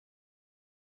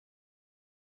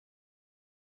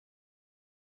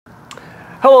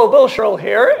Hello, Bill Sherrill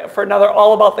here for another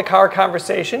All About the Car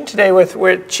conversation. Today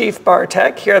with Chief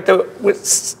Bartek here at the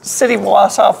City of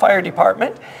Wausau Fire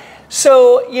Department.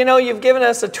 So, you know, you've given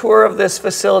us a tour of this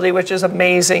facility, which is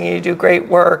amazing. You do great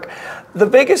work. The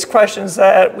biggest questions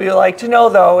that we like to know,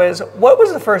 though, is what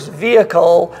was the first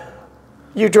vehicle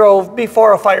you drove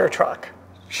before a fire truck?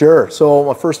 Sure. So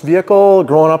my first vehicle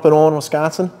growing up in Owen,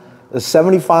 Wisconsin, the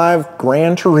 75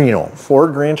 Gran Torino,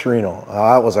 Ford Gran Torino.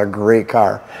 That was a great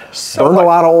car. Burned a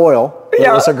lot of oil, but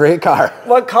it was a great car.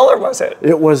 What color was it?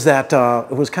 It was that,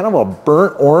 it was kind of a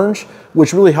burnt orange,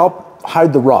 which really helped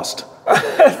hide the rust.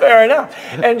 Fair enough.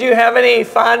 And do you have any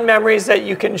fond memories that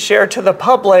you can share to the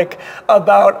public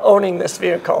about owning this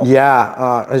vehicle?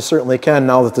 Yeah, I certainly can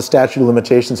now that the statute of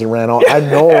limitations had ran out. I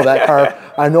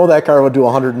know that car would do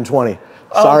 120.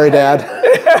 Sorry, okay.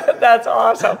 Dad. That's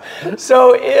awesome.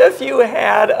 So if you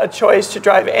had a choice to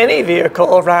drive any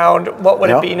vehicle around, what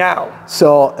would it be now?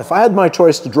 So if I had my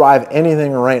choice to drive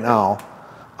anything right now,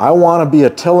 I want to be a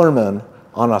tillerman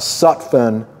on a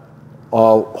Sutphen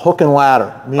hook and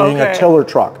ladder, meaning a tiller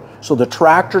truck. So the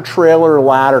tractor trailer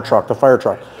ladder truck, the fire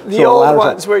truck. The old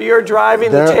ones where you're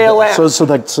driving the tail end. So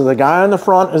the guy on the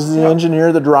front is the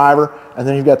engineer, the driver, and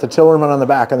then you've got the tillerman on the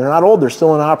back. And they're not old, they're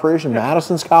still in operation.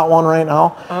 Madison's got one right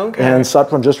now. Okay. And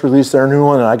Sutphen just released their new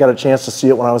one, and I got a chance to see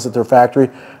it when I was at their factory.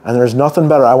 And there's nothing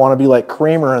better. I want to be like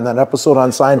Kramer in that episode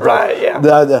on Seinfeld. Right, yeah.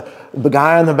 The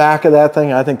guy on the back of that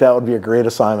thing, I think that would be a great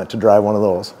assignment to drive one of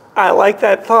those. I like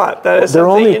that thought. That is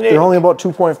something unique. They're only about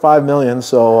 2.5 million,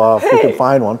 so if we could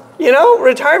find one. You know,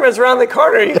 retirement's around the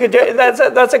corner. You could do that's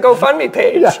a GoFundMe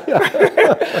page.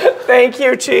 Yeah. Thank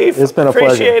you, Chief. It's been a pleasure.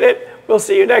 Appreciate it. We'll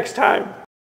see you next time.